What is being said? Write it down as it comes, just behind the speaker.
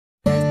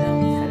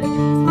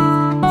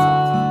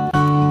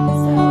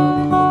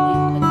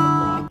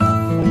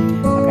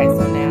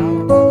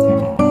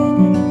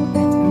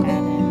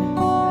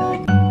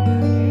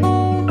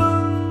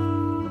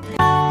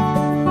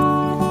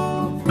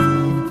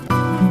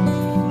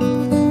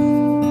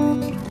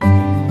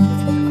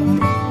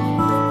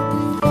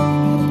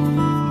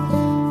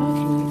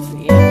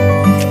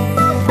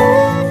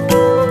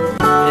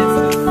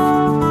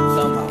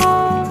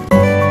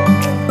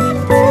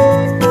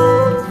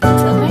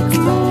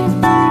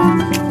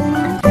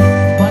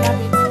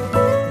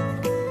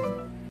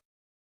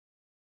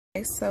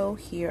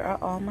here are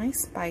all my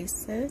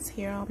spices.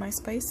 Here are all my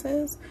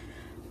spices.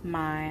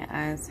 My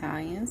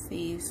Italian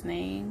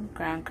seasoning,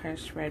 ground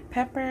crushed red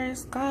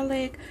peppers,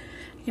 garlic.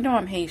 You know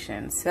I'm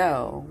Haitian,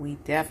 so we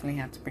definitely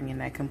have to bring in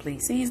that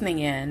complete seasoning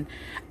in.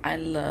 I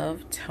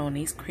love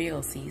Tony's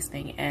Creole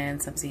seasoning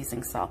and some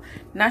seasoning salt.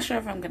 Not sure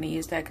if I'm going to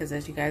use that because,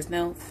 as you guys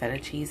know, feta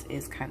cheese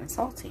is kind of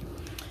salty.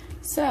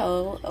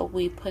 So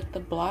we put the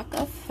block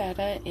of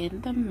feta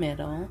in the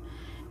middle,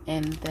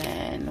 and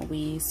then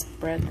we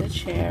spread the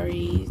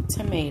cherry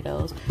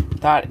tomatoes.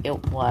 Thought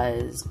it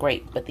was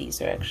great, but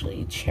these are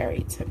actually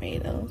cherry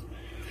tomatoes.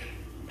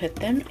 Put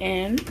them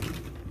in,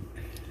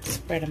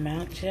 spread them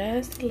out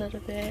just a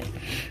little bit.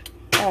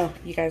 Oh,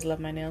 you guys love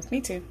my nails.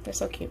 Me too. They're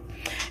so cute.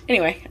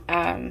 Anyway,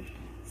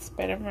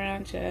 spread them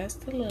around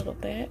just a little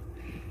bit.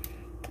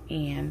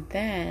 And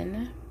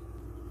then,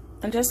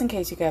 and just in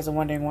case you guys are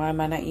wondering why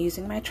am I not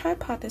using my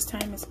tripod this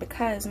time, it's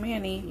because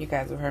Manny, you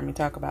guys have heard me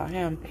talk about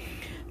him,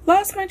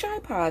 lost my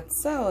tripod.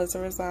 So as a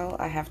result,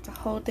 I have to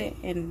hold it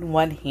in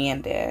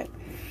one-handed.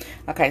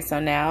 Okay, so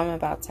now I'm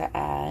about to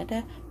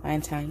add my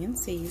Italian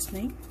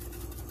seasoning.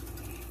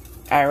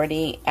 I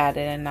already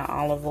added in the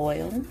olive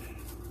oil.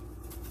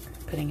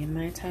 Putting in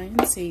my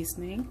Italian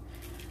seasoning.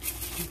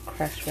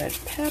 Crushed red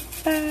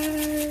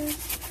peppers.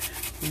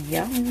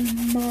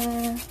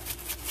 Yum.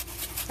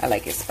 I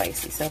like it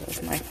spicy, so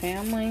does my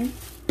family.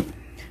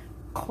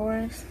 Of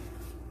course,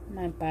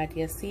 my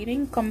badia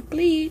seasoning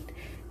complete.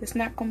 It's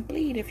not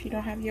complete if you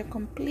don't have your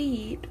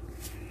complete.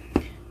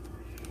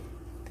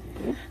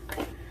 Then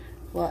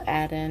we'll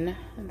add in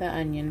the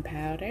onion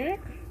powder.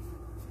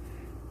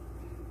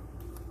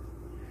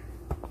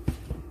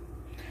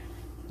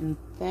 And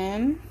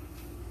then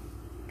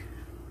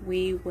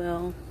we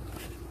will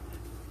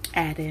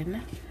add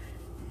in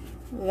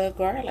the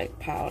garlic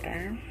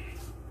powder.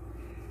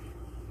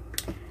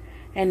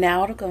 And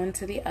now it'll go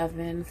into the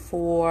oven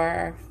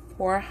for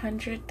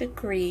 400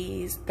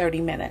 degrees,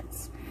 30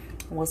 minutes.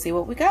 We'll see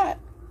what we got.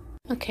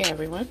 Okay,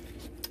 everyone.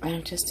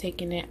 I'm just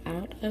taking it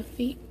out of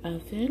the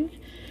oven.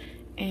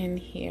 And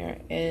here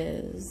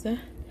is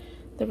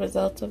the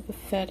result of the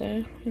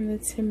feta and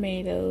the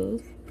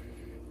tomatoes.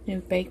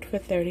 And baked for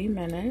 30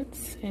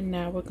 minutes. And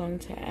now we're going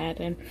to add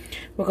in,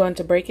 we're going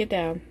to break it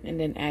down and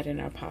then add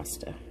in our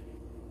pasta.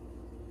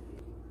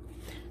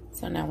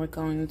 So now we're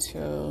going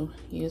to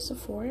use a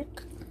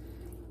fork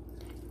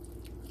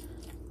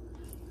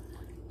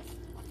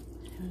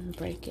and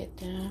break it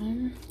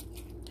down,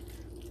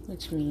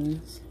 which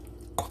means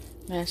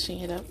mashing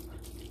it up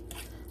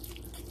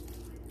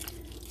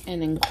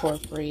and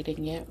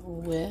incorporating it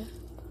with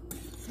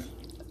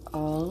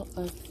all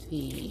of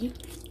the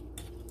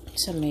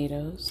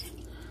tomatoes.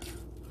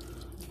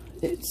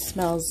 It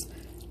smells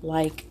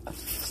like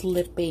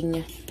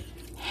flipping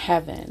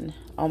heaven.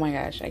 Oh my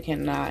gosh, I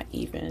cannot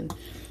even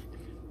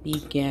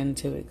begin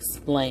to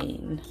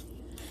explain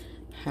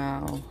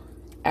how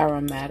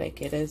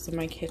aromatic it is in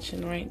my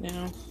kitchen right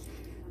now.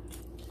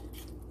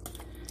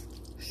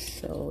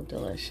 So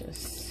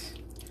delicious.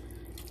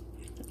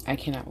 I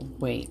cannot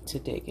wait to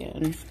dig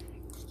in.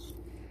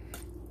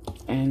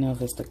 I don't know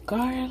if it's the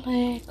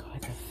garlic or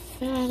the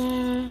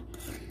feta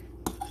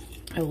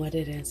or what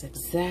it is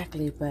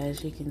exactly, but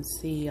as you can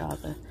see, all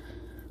the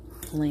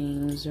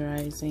flames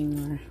rising,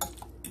 or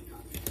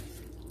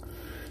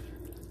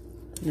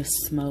the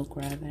smoke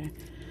rather.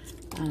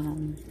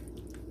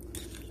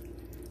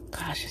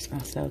 Gosh, it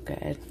smells so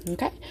good.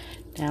 Okay,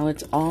 now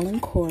it's all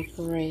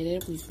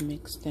incorporated. We've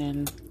mixed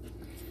in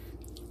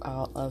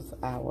all of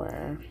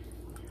our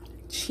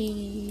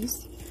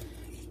cheese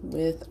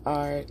with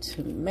our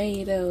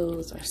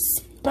tomatoes, our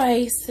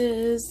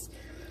spices.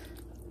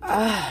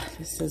 Ah,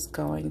 this is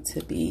going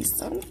to be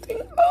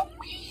something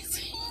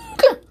amazing.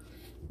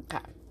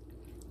 Okay,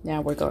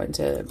 now we're going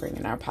to bring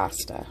in our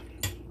pasta.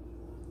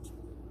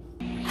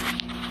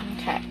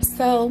 Okay,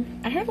 so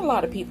I heard a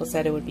lot of people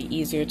said it would be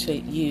easier to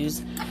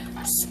use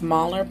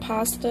smaller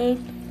pasta,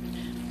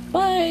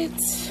 but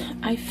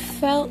I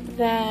felt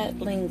that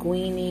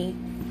linguine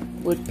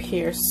would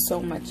pair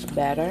so much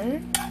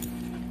better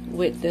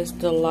with this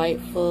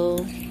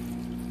delightful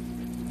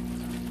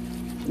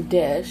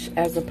dish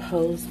as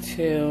opposed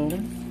to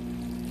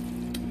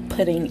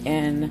putting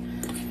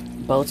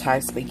in bow tie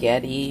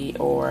spaghetti,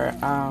 or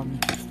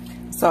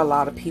so a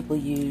lot of people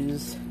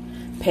use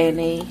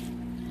penne,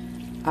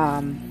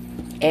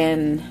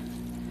 and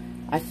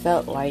I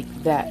felt like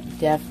that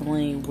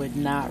definitely would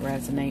not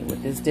resonate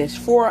with this dish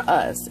for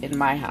us in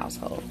my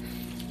household.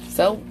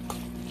 So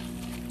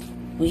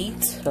we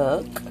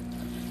took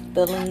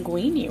the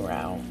linguine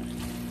route.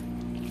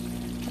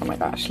 Oh my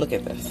gosh, look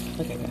at this.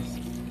 Look at this.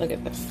 Look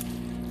at this.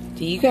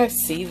 Do you guys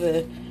see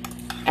the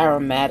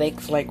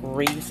aromatics like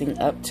raising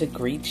up to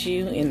greet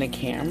you in the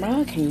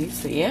camera? Can you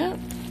see it?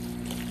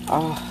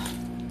 Oh,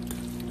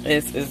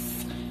 this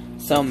is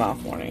so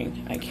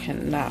mouth-watering. I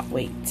cannot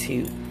wait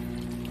to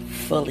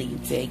fully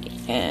dig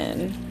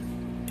in.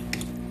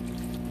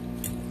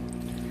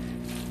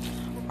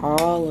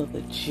 All of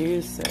the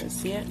juices,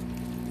 see it?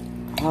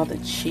 All the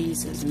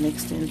cheeses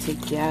mixed in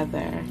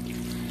together.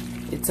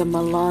 It's a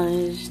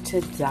melange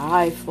to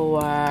die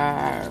for.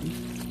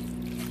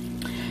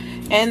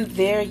 And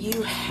there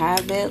you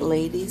have it,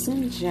 ladies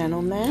and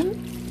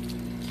gentlemen.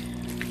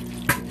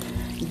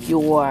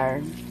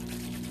 Your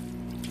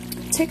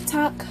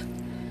TikTok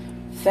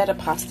feta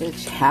pasta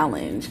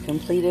challenge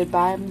completed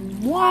by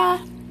moi,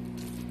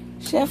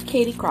 Chef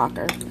Katie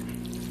Crocker.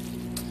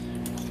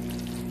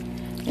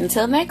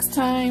 Until next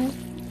time,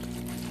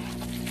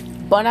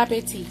 bon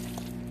appetit.